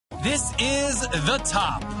This is The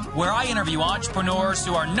Top, where I interview entrepreneurs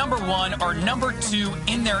who are number one or number two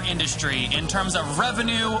in their industry in terms of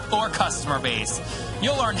revenue or customer base.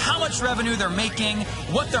 You'll learn how much revenue they're making,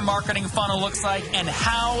 what their marketing funnel looks like, and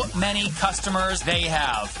how many customers they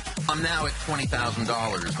have. I'm now at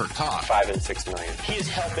 $20,000 per top. 5 and 6 million. He is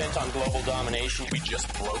hell-bent on global domination. We just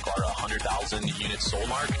broke our 100,000 unit sold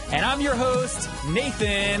mark. And I'm your host,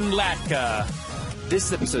 Nathan Latka. This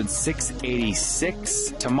is episode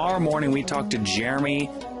 686. Tomorrow morning, we talk to Jeremy.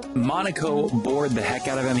 Monaco bored the heck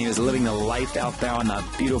out of him. He was living the life out there on that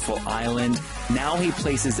beautiful island. Now he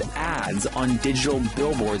places ads on digital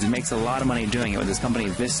billboards and makes a lot of money doing it with his company,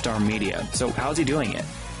 Vistar Media. So how's he doing it?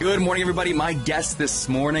 Good morning, everybody. My guest this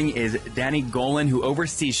morning is Dani Golan, who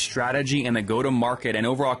oversees strategy and the go-to-market and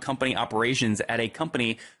overall company operations at a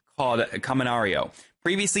company called Kaminario.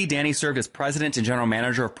 Previously, Dani served as president and general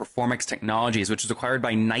manager of Performix Technologies, which was acquired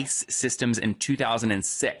by Nice Systems in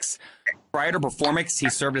 2006. Prior to Performix, he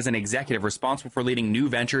served as an executive responsible for leading new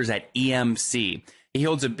ventures at EMC. He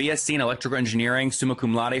holds a BSc in electrical engineering, summa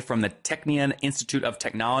cum laude from the Technion Institute of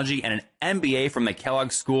Technology, and an MBA from the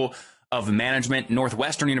Kellogg School of Management,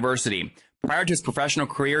 Northwestern University. Prior to his professional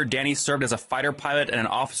career, Dani served as a fighter pilot and an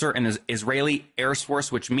officer in the Israeli Air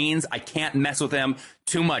Force, which means I can't mess with him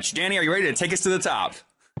too much. Dani, are you ready to take us to the top?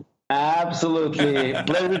 Absolutely.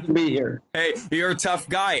 Pleasure to be here. Hey, you're a tough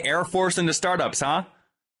guy. Air Force into startups, huh?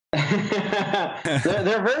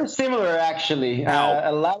 They're very similar, actually.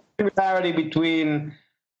 A lot of similarity between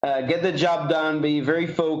get the job done, be very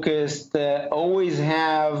focused, always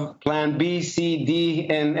have plan B, C, D,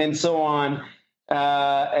 and so on.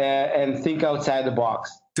 And think outside the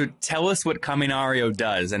box. So tell us what Kaminario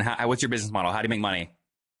does and what's your business model? How do you make money?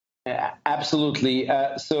 Absolutely.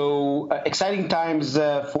 So exciting times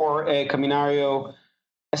for Kaminario.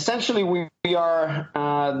 Essentially, we are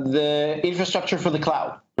the infrastructure for the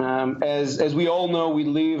cloud. As we all know, we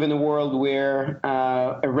live in a world where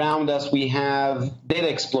around us we have data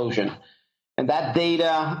explosion. And that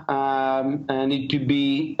data need to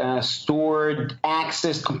be stored,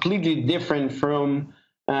 accessed completely different from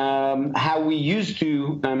how we used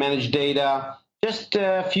to manage data just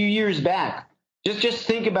a few years back. Just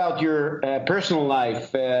think about your personal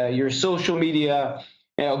life, your social media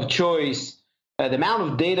of choice, the amount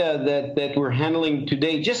of data that we're handling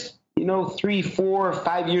today. Just 3, 4,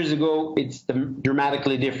 5 years ago, it's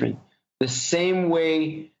dramatically different. The same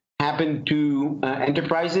way happened to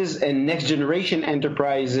enterprises and next generation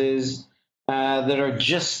enterprises that are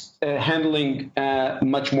just handling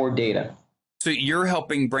much more data. So you're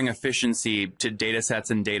helping bring efficiency to data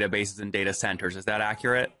sets and databases and data centers. Is that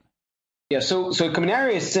accurate? Yeah, so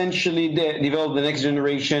Kaminario essentially developed the next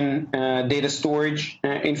generation data storage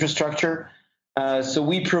infrastructure. So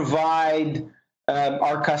we provide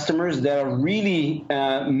our customers that are really,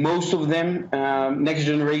 most of them, next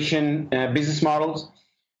generation business models.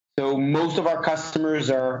 So most of our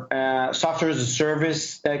customers are software as a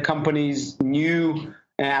service companies, new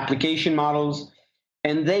application models,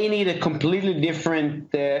 and they need a completely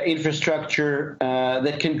different infrastructure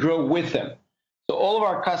that can grow with them. So all of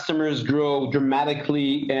our customers grow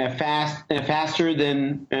dramatically faster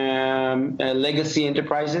than legacy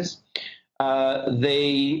enterprises.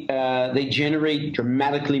 They generate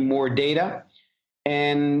dramatically more data.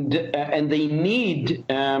 And they need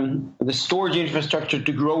the storage infrastructure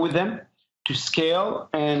to grow with them, to scale,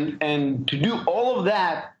 and to do all of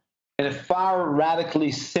that in a far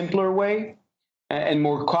radically simpler way and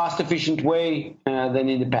more cost-efficient way than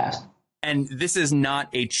in the past. And this is not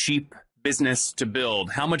a cheap business to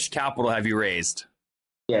build. How much capital have you raised?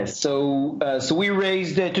 Yes, so we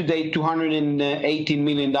raised to date $218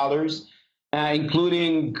 million.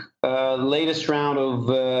 Including latest round of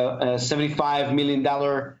 $75 million,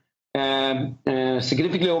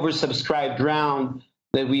 significantly oversubscribed round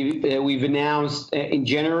that we've announced in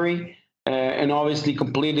January, and obviously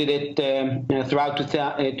completed it throughout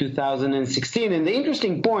 2016. And the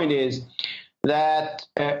interesting point is that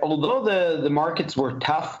although the markets were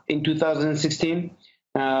tough in 2016,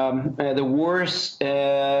 the worst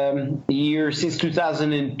year since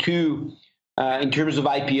 2002 in terms of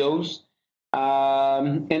IPOs,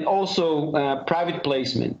 and also private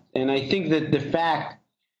placement. And I think that the fact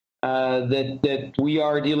that we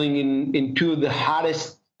are dealing in two of the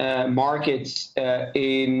hottest markets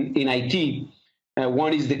in IT,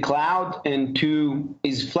 one is the cloud and two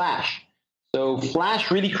is Flash. So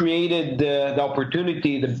Flash really created the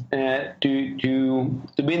opportunity to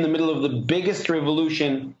be in the middle of the biggest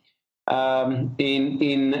revolution in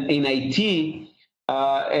IT.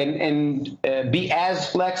 And be as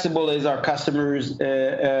flexible as our customers'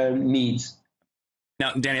 needs.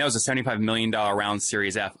 Now, Danny, that was a $75 million round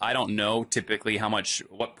Series F. I don't know typically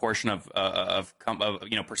what portion of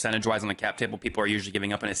percentage-wise on the cap table people are usually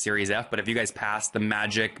giving up in a Series F. But have you guys passed the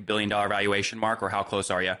magic $1 billion valuation mark, or how close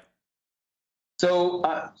are you? So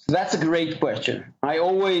that's a great question. I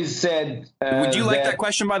always said. Would you like that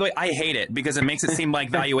question, by the way? I hate it because it makes it seem like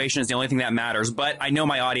valuation is the only thing that matters. But I know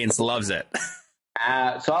my audience loves it.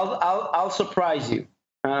 So I'll surprise you.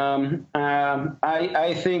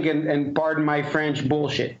 I think, and pardon my French,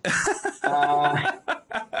 bullshit.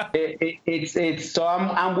 It's so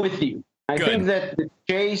I'm with you. I think that the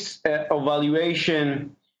chase of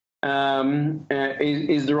valuation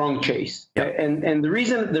is the wrong chase. Yep. And the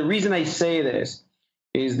reason I say this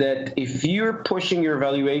is that if you're pushing your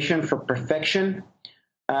valuation for perfection,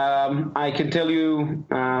 I can tell you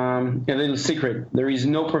a little secret. There is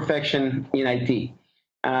no perfection in IT.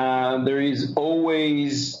 There is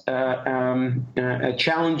always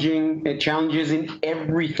challenges in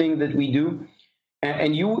everything that we do,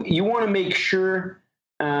 and you want to make sure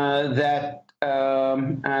that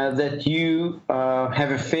you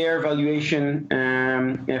have a fair valuation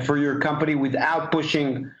for your company without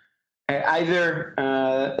pushing either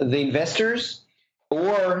the investors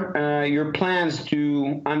or your plans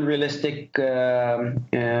to unrealistic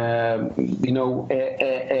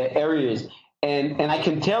areas. And I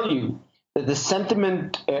can tell you that the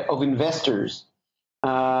sentiment of investors,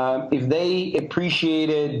 if they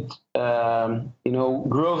appreciated, growth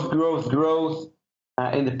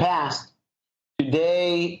in the past,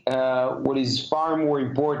 today, what is far more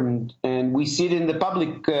important, and we see it in the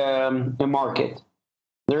public market,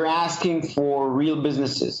 they're asking for real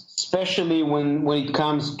businesses, especially when it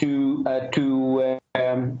comes to IT.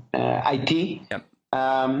 Yep.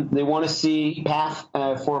 They want to see path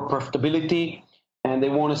for profitability, and they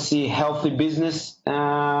want to see healthy business,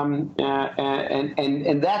 and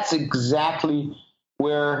that's exactly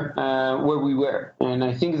where we were. And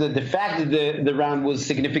I think that the fact that the round was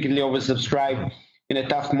significantly oversubscribed in a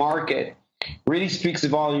tough market really speaks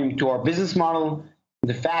volume to our business model.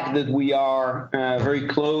 The fact that we are very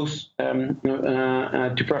close to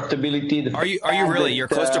profitability. Are you really? You're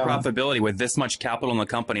close to profitability with this much capital in the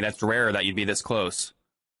company. That's rare that you'd be this close.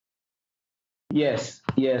 Yes.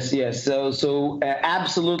 So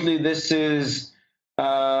absolutely, this is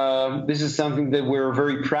something that we're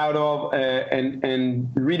very proud of and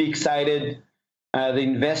really excited. The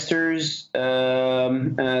investors,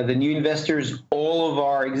 the new investors, all of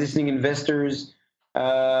our existing investors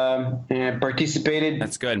participated.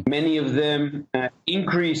 That's good. Many of them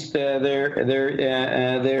increased their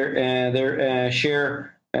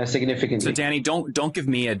share significantly. So Danny, don't give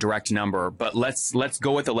me a direct number, but let's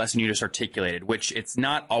go with the lesson you just articulated, which it's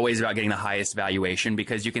not always about getting the highest valuation,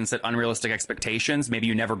 because you can set unrealistic expectations. Maybe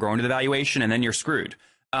you never grow into the valuation, and then you're screwed.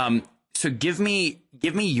 So give me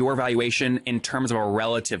your valuation in terms of a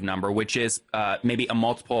relative number, which is maybe a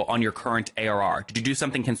multiple on your current ARR. Did you do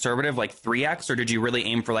something conservative like 3x, or did you really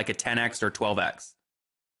aim for like a 10x or 12x?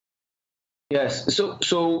 Yes.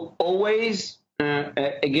 So always,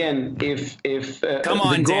 again, if come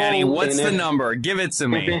on, Danny, what's the number? Give it to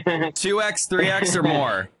me. 2x, 3x, or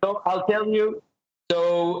more? So I'll tell you.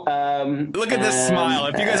 So look at this smile.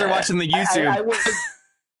 If you guys are watching the YouTube.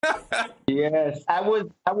 Yes, I was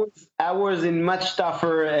in much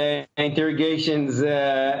tougher interrogations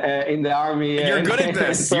in the army. You're good at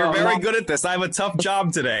this. So you're very good at this. I have a tough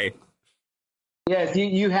job today. Yes,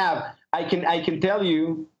 you have. I can tell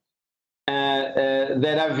you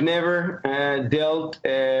that I've never dealt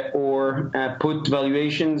or put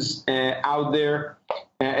valuations out there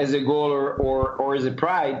as a goal or as a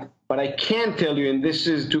pride. But I can tell you, and this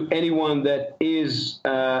is to anyone that is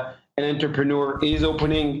an entrepreneur, is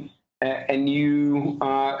opening a new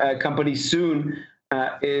company soon,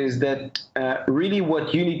 is that really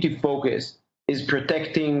what you need to focus is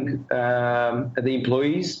protecting the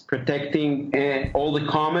employees, protecting all the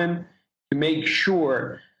common, to make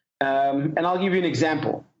sure. And I'll give you an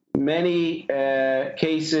example. Many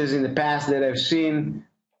cases in the past that I've seen,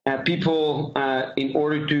 people, in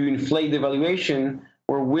order to inflate the valuation,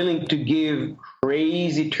 were willing to give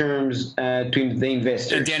crazy terms to the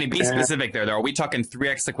investors. Danny, be specific there, though. Are we talking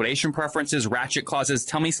 3x liquidation preferences, ratchet clauses?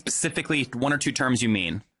 Tell me specifically one or two terms you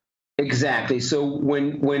mean. Exactly. So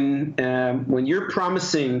when you're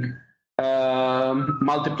promising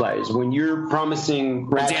multipliers, when you're promising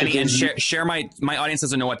ratchet, Danny, and share my audience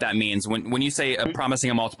doesn't know what that means. When you say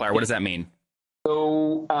promising a multiplier, what does that mean?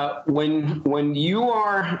 So when you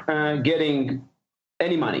are getting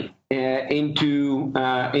any money into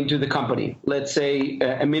the company, let's say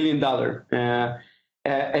 $1 million, a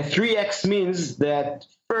 3x means that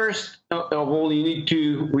first of all you need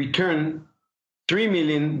to return $3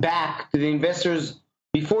 million back to the investors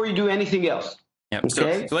before you do anything else. Yep.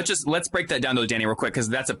 Okay. So let's break that down though, Danny, real quick, because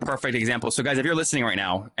that's a perfect example. So guys, if you're listening right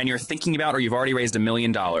now and you're thinking about, or you've already raised $1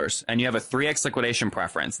 million and you have a 3x liquidation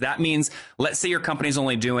preference, that means, let's say your company's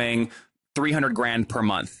only doing 300 grand per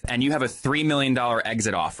month and you have a $3 million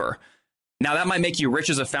exit offer. Now that might make you rich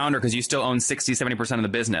as a founder because you still own 60, 70% of the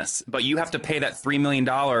business, but you have to pay that $3 million,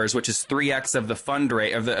 which is 3x of the fund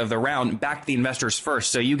rate of the round, back to the investors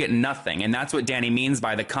first. So you get nothing. And that's what Danny means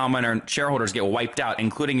by the common shareholders get wiped out,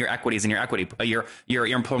 including your equities and your equity, your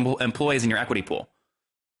employees in your equity pool.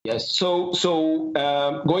 Yes. So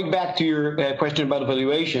going back to your question about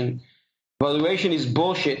valuation is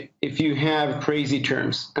bullshit if you have crazy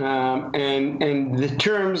terms, and the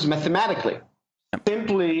terms mathematically,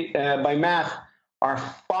 simply by math, are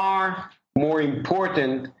far more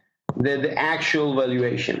important than the actual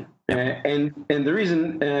valuation. And the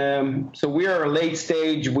reason, so we are a late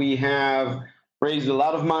stage. We have raised a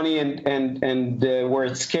lot of money, and we're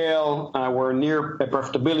at scale. We're near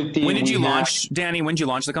profitability. When did you launch, Danny? When did you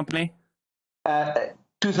launch the company?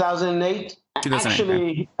 2008.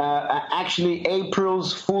 2008. Actually,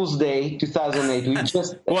 April's Fool's Day, 2008. We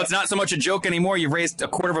just well, it's not so much a joke anymore. You've raised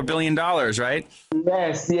 $250 million, right?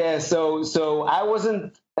 Yes. So I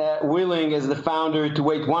wasn't willing, as the founder, to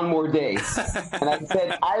wait one more day, and I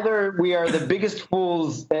said either we are the biggest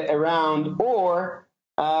fools around, or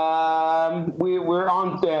we're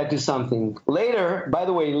on to something. Later, by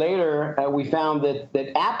the way, we found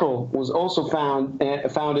that Apple was also founded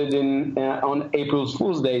on April's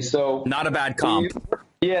Fool's Day. So not a bad comp.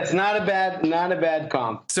 Yes, not a bad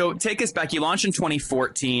comp. So take us back. You launched in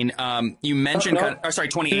 2014. You mentioned,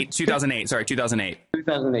 2008. Sorry, 2008.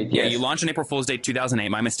 2008. Yeah, yes. you launched on April Fool's Day 2008.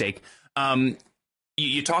 My mistake.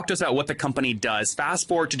 You talked to us about what the company does. Fast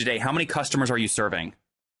forward to today. How many customers are you serving?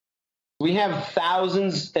 We have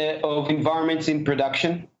thousands of environments in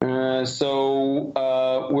production, so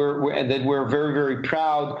we're very, very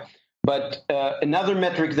proud. But another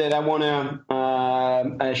metric that I want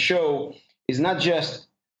to show is not just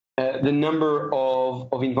the number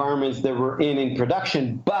of environments that we're in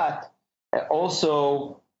production, but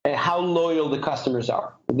also how loyal the customers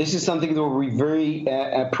are. This is something that we're very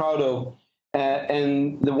proud of.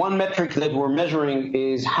 And the one metric that we're measuring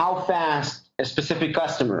is how fast a specific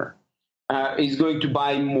customer is going to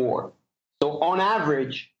buy more. So on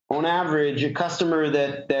average, a customer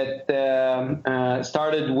that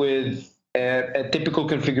started with a typical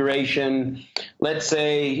configuration, let's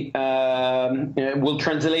say, we'll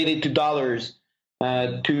translate it to dollars,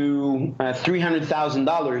 to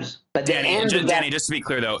 $300,000. But Danny, just to be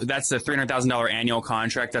clear though, that's a $300,000 annual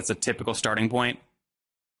contract. That's a typical starting point.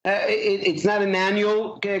 It's not an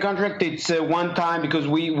annual contract. It's one time, because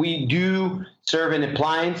we do serve an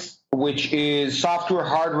appliance, which is software,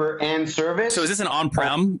 hardware, and service. So is this an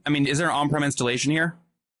on-prem? I mean, is there an on-prem installation here?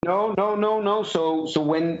 No. So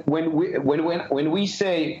when we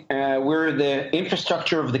say we're the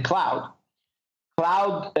infrastructure of the cloud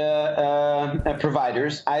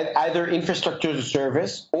providers, either infrastructure as a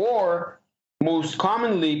service, or most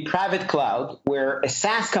commonly private cloud, where a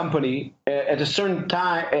SaaS company at a certain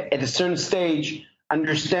stage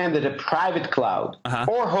understand that a private cloud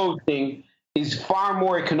or hosting is far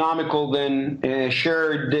more economical than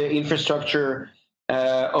shared infrastructure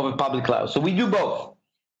of a public cloud. So we do both.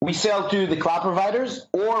 We sell to the cloud providers,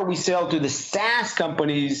 or we sell to the SaaS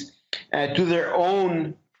companies to their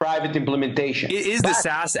own private implementation. The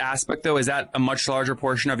SaaS aspect, though, is that a much larger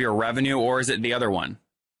portion of your revenue, or is it the other one?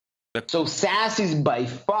 So SaaS is by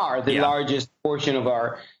far the largest portion of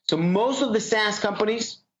our. So most of the SaaS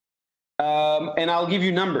companies, and I'll give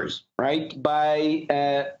you numbers, right? By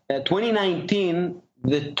 2019,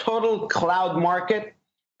 the total cloud market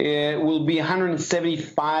will be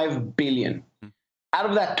 175 billion. Out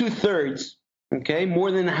of that, 2/3,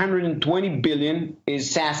 more than 120 billion is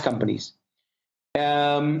SaaS companies.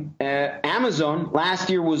 Amazon last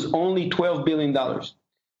year was only $12 billion.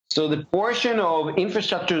 So the portion of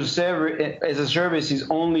infrastructure as a service is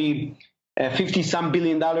only $50-some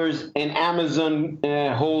billion, and Amazon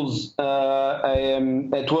holds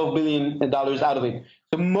 $12 billion out of it.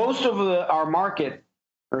 So most of our market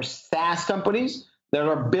are SaaS companies that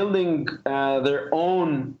are building their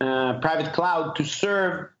own private cloud to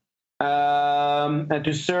serve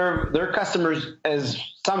their customers as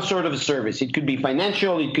some sort of a service. It could be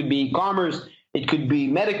financial, it could be e-commerce, it could be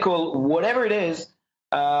medical, whatever it is.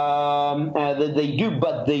 that they do,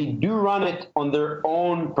 but they do run it on their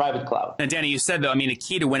own private cloud. And Danny, you said, though, I mean, the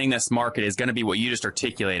key to winning this market is going to be what you just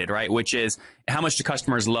articulated, right? Which is how much do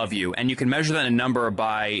customers love you? And you can measure that in a number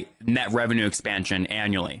by net revenue expansion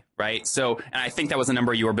annually, right? So, and I think that was a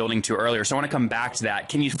number you were building to earlier. So I want to come back to that.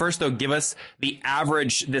 Can you first, though, give us the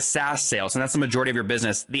average, the SaaS sales, and that's the majority of your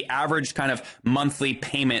business, the average kind of monthly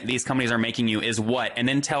payment these companies are making you is what? And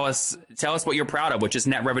then tell us what you're proud of, which is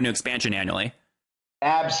net revenue expansion annually.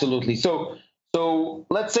 Absolutely. So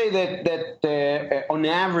let's say that on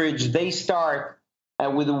average they start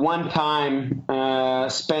with a one-time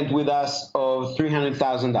spent with us of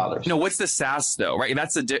 $300,000. No, what's the SaaS though? Right,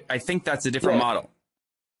 I think that's a different model.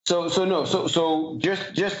 So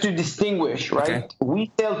just to distinguish, right? Okay.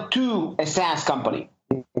 We sell to a SaaS company.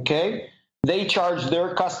 Okay, they charge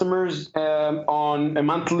their customers on a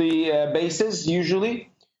monthly basis. Usually,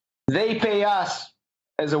 they pay us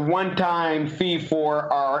as a one-time fee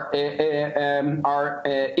for our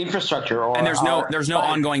infrastructure. And there's no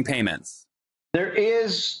ongoing payments. There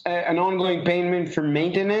is an ongoing payment for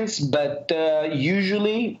maintenance, but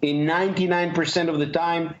usually in 99% of the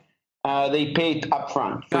time, they pay it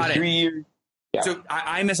upfront for 3 years. Yeah. So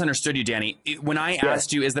I misunderstood you, Danny. When I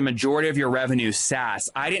asked you, is the majority of your revenue SaaS?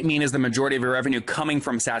 I didn't mean is the majority of your revenue coming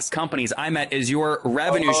from SaaS companies. I meant is your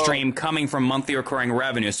revenue stream coming from monthly recurring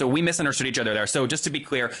revenue? So we misunderstood each other there. So just to be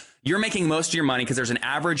clear, you're making most of your money because there's an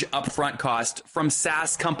average upfront cost from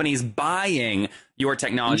SaaS companies buying your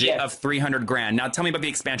technology of $300,000. Now tell me about the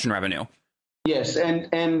expansion revenue. Yes,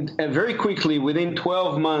 and very quickly, within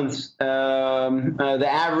 12 months, the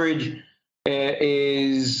average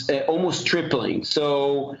is almost tripling.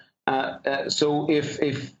 So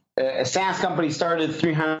if a SaaS company started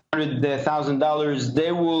 $300,000,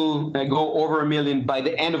 they will go over $1 million by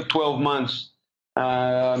the end of 12 months.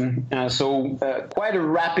 So quite a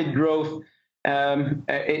rapid growth.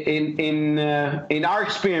 In our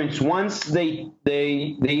experience, once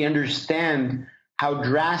they understand how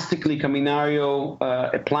drastically Kaminario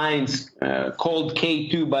appliance called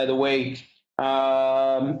K2, by the way,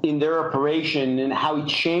 in their operation and how it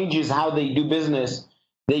changes how they do business,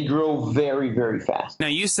 they grow very, very fast. Now,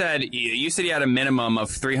 you said you had a minimum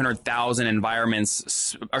of 300,000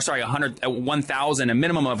 environments, or sorry, 1,000, a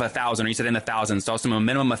minimum of 1,000, or you said in the thousands, so a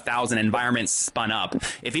minimum of 1,000 environments spun up.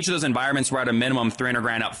 If each of those environments were at a minimum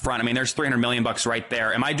 $300,000 up front, I mean, there's $300 million right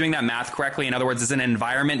there. Am I doing that math correctly? In other words, is an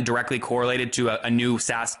environment directly correlated to a new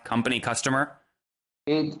SaaS company customer?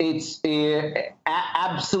 It's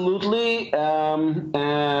absolutely.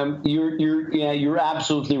 You're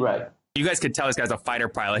absolutely right. You guys could tell this guy's a fighter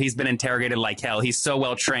pilot. He's been interrogated like hell. He's so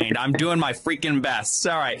well trained. I'm doing my freaking best.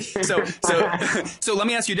 All right. So let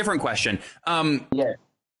me ask you a different question.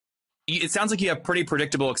 It sounds like you have pretty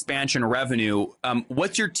predictable expansion revenue.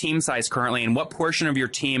 What's your team size currently, and what portion of your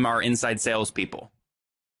team are inside salespeople?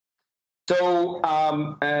 So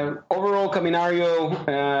overall, Kaminario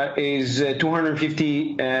is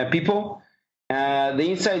 250 people. The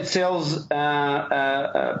inside sales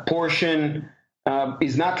portion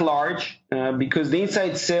is not large because the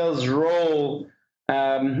inside sales role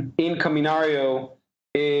in Kaminario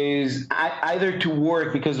is either to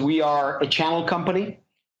work, because we are a channel company,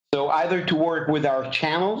 so either to work with our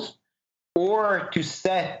channels or to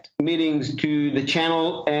set meetings to the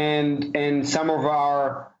channel and some of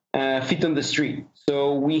our feet on the street.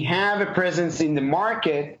 So we have a presence in the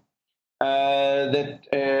market that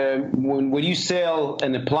when you sell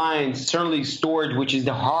an appliance, certainly storage, which is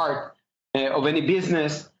the heart of any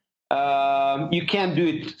business, you can't do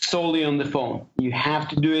it solely on the phone. You have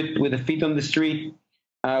to do it with the feet on the street,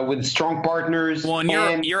 with strong partners. Well,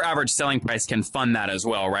 and your average selling price can fund that as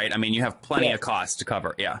well, right? I mean, you have plenty of costs to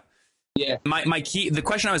cover. Yeah. Yeah. The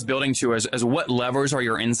question I was building to is what levers are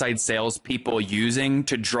your inside sales people using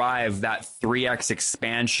to drive that 3x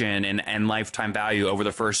expansion and lifetime value over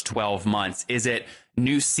the first 12 months? Is it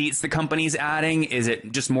new seats the company's adding? Is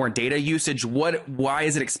it just more data usage? Why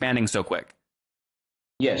is it expanding so quick?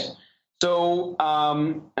 Yes. So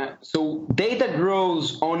data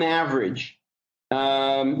grows on average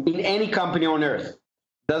in any company on earth.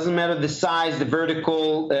 Doesn't matter the size, the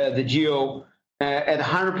vertical, the geo. At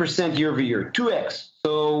 100% year over year, 2x,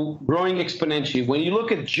 so growing exponentially. When you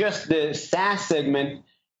look at just the SaaS segment,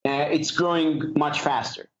 it's growing much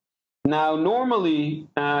faster. Now, normally,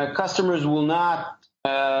 customers will not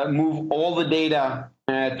move all the data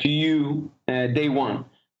to you day one.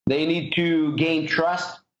 They need to gain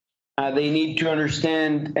trust. They need to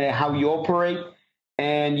understand how you operate.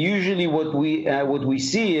 And usually what we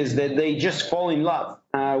see is that they just fall in love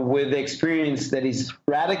with the experience that is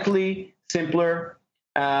radically simpler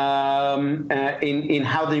in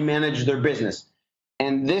how they manage their business.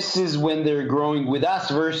 And this is when they're growing with us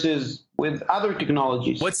versus with other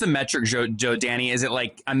technologies. What's the metric, Joe, Danny? Is it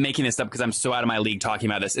like, I'm making this up because I'm so out of my league talking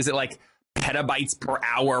about this. Is it like petabytes per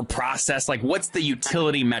hour processed? Like, what's the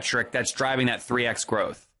utility metric that's driving that 3x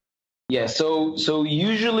growth? Yeah, so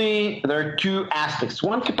usually there are two aspects.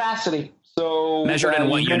 One, capacity. So measured in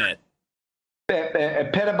what unit? A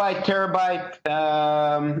petabyte, terabyte.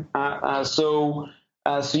 So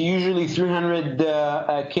usually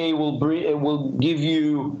 300K will give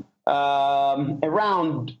you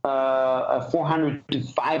around 400 to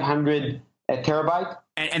 500 terabyte.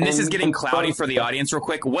 And this is getting cloudy for the audience real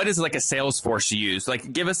quick. What is like a Salesforce you use? Like,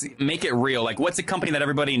 make it real. Like, what's a company that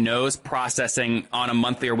everybody knows processing on a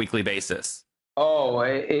monthly or weekly basis? Oh,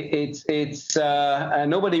 it's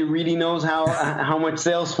nobody really knows how much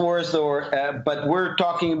Salesforce but we're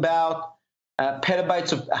talking about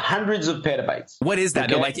petabytes of hundreds of petabytes. What is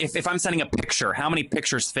that? Okay? Like, if I'm sending a picture, how many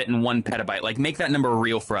pictures fit in 1 petabyte? Like, make that number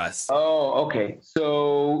real for us. Oh, okay.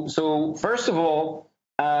 So first of all,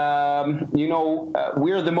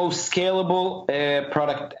 we're the most scalable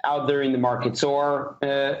product out there in the market. So our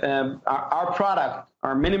product,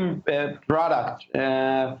 our minimum product,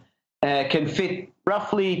 can fit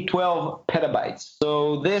roughly 12 petabytes.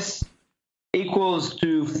 So this equals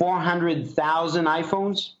to 400,000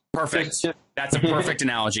 iPhones. Perfect. That's a perfect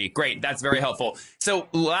analogy. Great. That's very helpful. So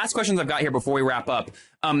last questions I've got here before we wrap up.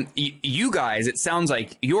 You guys, it sounds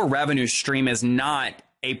like your revenue stream is not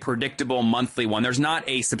a predictable monthly one. There's not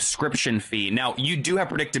a subscription fee. Now, you do have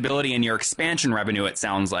predictability in your expansion revenue, it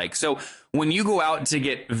sounds like. So when you go out to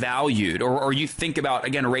get valued or you think about,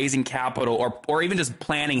 again, raising capital or even just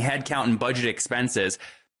planning headcount and budget expenses,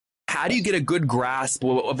 how do you get a good grasp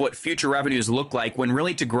of what future revenues look like when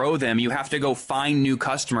really to grow them, you have to go find new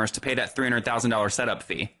customers to pay that $300,000 setup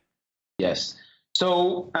fee? Yes.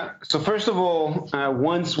 So first of all,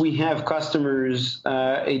 once we have customers,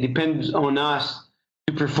 it depends on us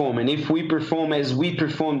to perform. And if we perform as we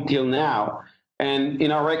performed till now, and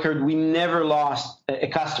in our record, we never lost a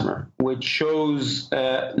customer, which shows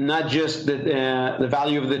not just the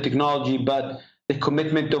value of the technology, but the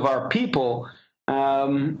commitment of our people.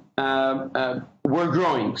 We're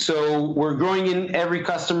growing. So we're growing in every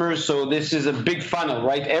customer. So this is a big funnel,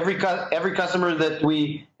 right? Every customer that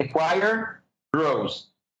we acquire grows.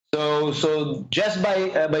 So just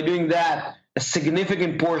by doing that, a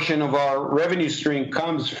significant portion of our revenue stream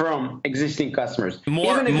comes from existing customers.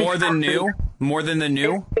 More than the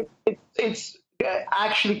new? It's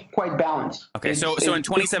actually quite balanced. Okay, so in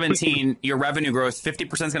 2017, your revenue growth,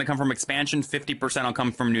 50% is going to come from expansion, 50% will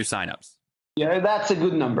come from new signups. Yeah, that's a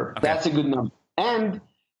good number. Okay. That's a good number. And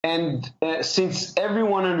since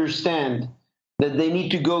everyone understands that they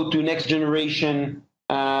need to go to next generation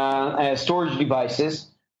storage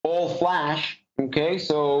devices, all flash. Okay,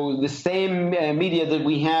 so the same media that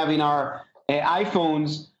we have in our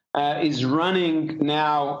iPhones is running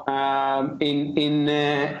now in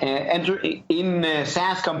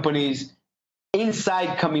SaaS companies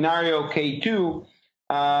inside Kaminario K2.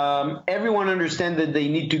 Everyone understands that they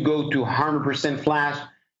need to go to 100% flash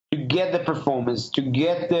to get the performance, to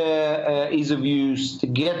get the ease of use, to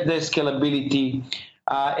get the scalability.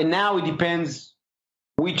 And now it depends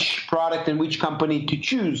which product and which company to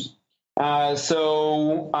choose.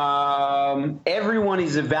 So everyone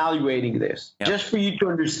is evaluating this. Yep. Just for you to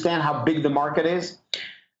understand how big the market is,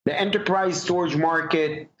 the enterprise storage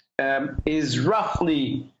market is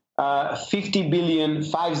roughly $50 billion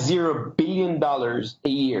a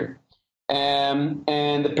year. And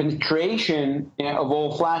the penetration of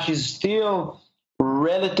all flash is still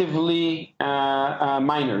relatively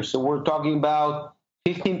minor. So we're talking about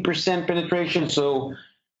 15% penetration. So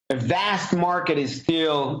a vast market is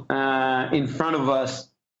still in front of us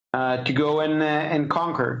to go and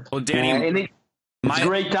conquer. Well, Danny, it's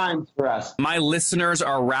great times for us. My listeners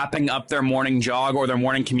are wrapping up their morning jog or their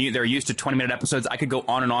morning commute. They're used to 20-minute episodes. I could go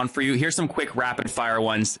on and on for you. Here's some quick rapid-fire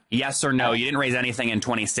ones. Yes or no? You didn't raise anything in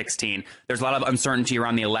 2016. There's a lot of uncertainty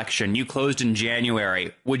around the election. You closed in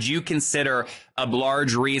January. Would you consider a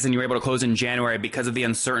large reason you were able to close in January because of the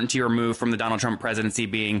uncertainty removed from the Donald Trump presidency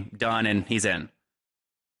being done and he's in?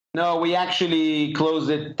 No, we actually closed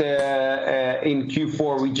it in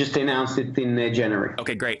Q4. We just announced it in January.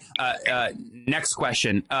 Okay, great. Next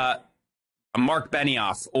question. Mark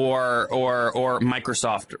Benioff or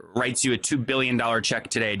Microsoft writes you a $2 billion check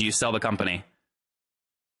today. Do you sell the company?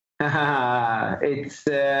 It's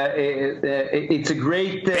a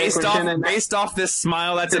great question. Based off this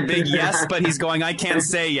smile, that's a big yes, but he's going, I can't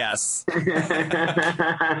say yes. I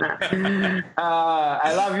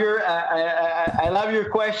love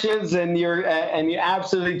your questions, and you're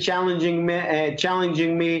absolutely challenging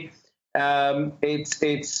me. When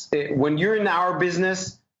you're in our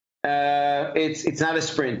business, it's not a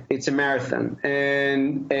sprint, it's a marathon.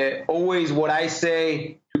 And always what I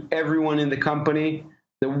say to everyone in the company,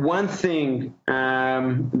 the one thing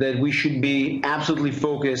that we should be absolutely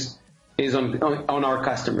focused is on our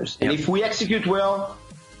customers. And if we execute well,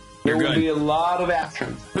 there will be a lot of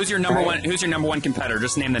actions. Who's your number one? Who's your number one competitor?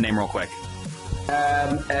 Just name the name real quick.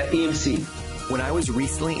 EMC. When I was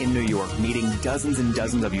recently in New York meeting dozens and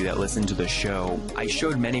dozens of you that listen to the show, I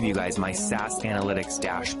showed many of you guys my SaaS analytics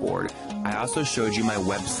dashboard. I also showed you my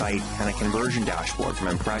website kind of conversion dashboard from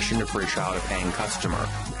impression to free trial to paying customer,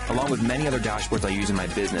 along with many other dashboards I use in my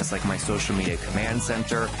business, like my social media command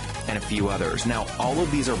center and a few others. Now, all of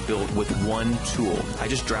these are built with one tool. I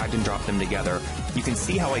just dragged and dropped them together. You can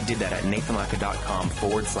see how I did that at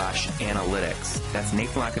nathanlatka.com/analytics. That's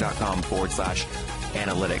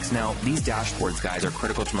nathanlatka.com/analytics. Now, these dashboards, guys, are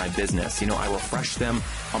critical to my business. You know, I refresh them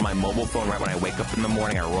on my mobile phone right when I wake up in the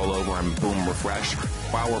morning. I roll over and boom, refresh.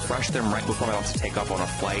 Or I'll refresh them right before I'm about to take off on a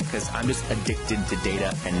flight because I'm just addicted to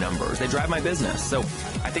data and numbers. They drive my business. So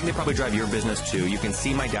I think they probably drive your business too. You can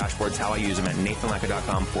see my dashboards, how I use them at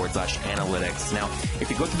nathanlatka.com/analytics. Now, if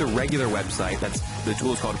you go through the regular website, the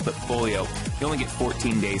tool is called Flipfolio, you only get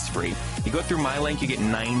 14 days free. You go through my link, you get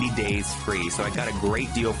 90 days free. So I got a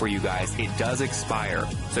great deal for you guys. It does expire,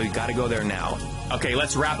 so you got to go there now. Okay,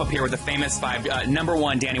 let's wrap up here with the famous five. Number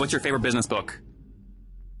one, Danny, what's your favorite business book?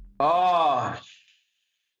 Oh,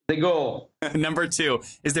 The Goal. Number two,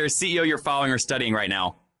 is there a CEO you're following or studying right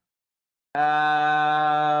now? No,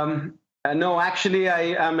 actually,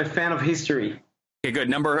 I'm a fan of history. Okay, good.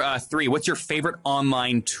 Number three, what's your favorite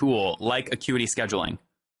online tool like Acuity Scheduling?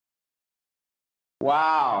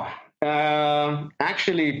 Wow.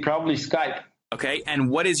 Actually, probably Skype. Okay, and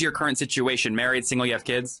what is your current situation? Married, single, you have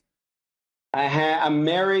kids? I'm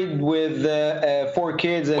married with 4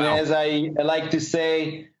 kids, and as I like to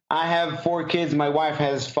say, I have 4 kids. My wife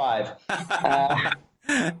has 5.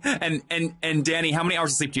 And Danny, how many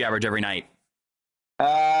hours of sleep do you average every night?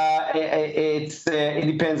 It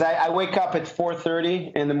depends. I wake up at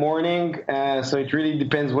 4:30 in the morning, so it really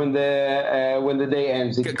depends when the day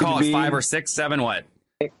ends. It Call it 5 or 6, 7, what?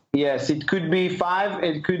 Yes, it could be 5.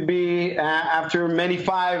 It could be after many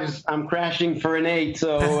 5s, I'm crashing for an 8.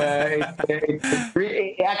 So it's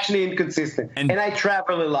really, actually inconsistent. And I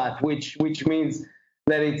travel a lot, which means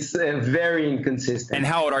that it's very inconsistent. And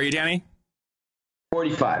how old are you, Danny?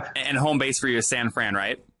 45. And home base for you is San Fran,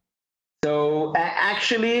 right? So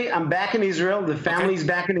actually, I'm back in Israel. The family's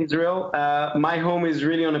back in Israel. My home is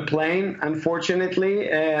really on a plane, unfortunately,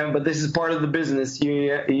 but this is part of the business.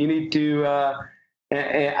 You need to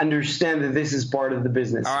understand that this is part of the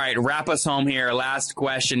business. All right, wrap us home here. Last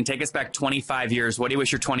question. Take us back 25 years. What do you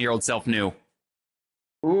wish your 20-year-old self knew?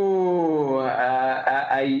 Ooh,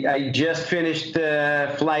 I just finished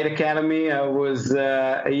Flight Academy. I was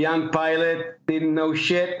a young pilot, didn't know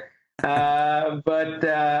shit. But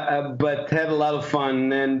had a lot of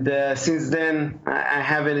fun, and since then I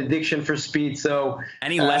have an addiction for speed. So,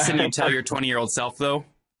 any lesson you tell your 20-year-old self, though?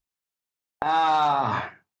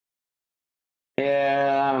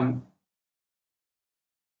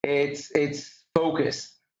 It's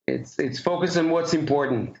focus. It's focus on what's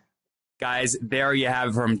important. Guys, there you have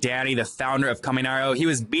it from Dani, the founder of Kaminario. He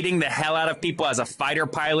was beating the hell out of people as a fighter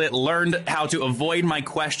pilot, learned how to avoid my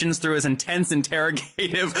questions through his intense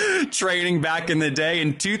interrogative training back in the day.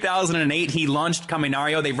 In 2008, he launched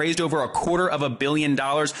Kaminario. They've raised over $250 million.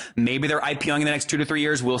 Maybe they're IPOing in the next 2 to 3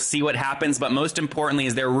 years. We'll see what happens. But most importantly,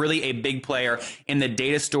 is they're really a big player in the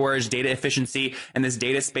data storage, data efficiency, and this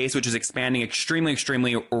data space, which is expanding extremely,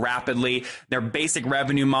 extremely rapidly. Their basic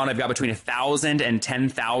revenue model, they've got between 1,000 and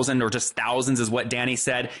 10,000, or just thousands is what Dani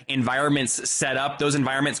said. Environments set up. Those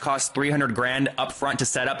environments cost $300,000 up front to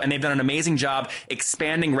set up, and they've done an amazing job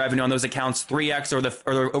expanding revenue on those accounts 3x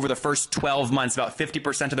over the first 12 months. About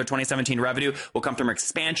 50% of their 2017 revenue will come from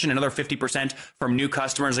expansion, another 50% from new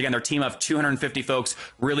customers. Again, their team of 250 folks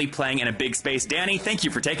really playing in a big space. Dani, thank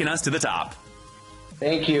you for taking us to the top.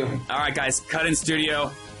 Thank you. All right, guys, cut in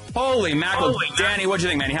studio. Holy mackerel. Dani, what'd you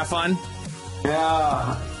think, man? You have fun?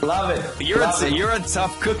 Yeah, love it. You're a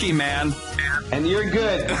tough cookie, man. And you're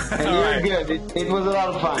good. And you're good. It was a lot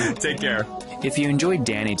of fun. Take care. If you enjoyed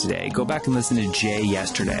Dani today, go back and listen to Jay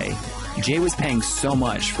yesterday. Jay was paying so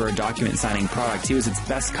much for a document signing product. He was its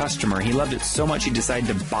best customer. He loved it so much he decided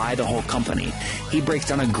to buy the whole company. He breaks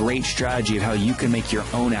down a great strategy of how you can make your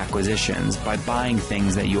own acquisitions by buying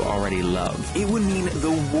things that you already love. It would mean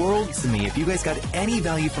the world to me if you guys got any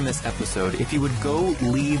value from this episode, if you would go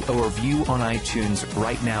leave a review on iTunes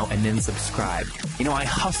right now and then subscribe. You know, I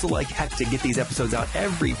hustle like heck to get these episodes out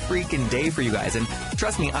every freaking day for you guys, and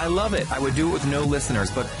trust me, I love it. I would do it with no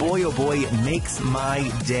listeners, but boy, oh boy, it makes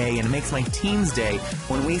my day and it makes my team's day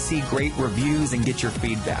when we see great reviews and get your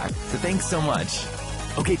feedback. So thanks so much.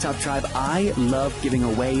 Okay, Top Tribe, I love giving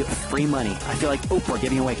away free money. I feel like Oprah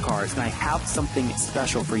giving away cars, and I have something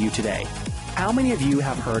special for you today. How many of you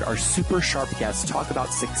have heard our super sharp guests talk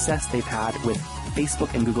about success they've had with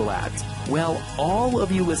Facebook and Google Ads? Well, all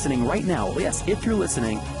of you listening right now, yes, if you're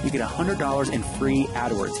listening, you get $100 in free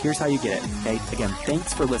AdWords. Here's how you get it. Okay, again,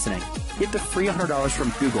 thanks for listening. Get the free $100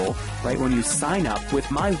 from Google right when you sign up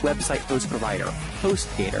with my website host provider,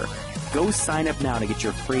 HostGator. Go sign up now to get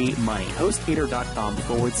your free money.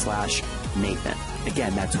 HostGator.com/Nathan.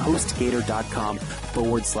 Again, that's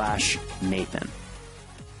HostGator.com/Nathan.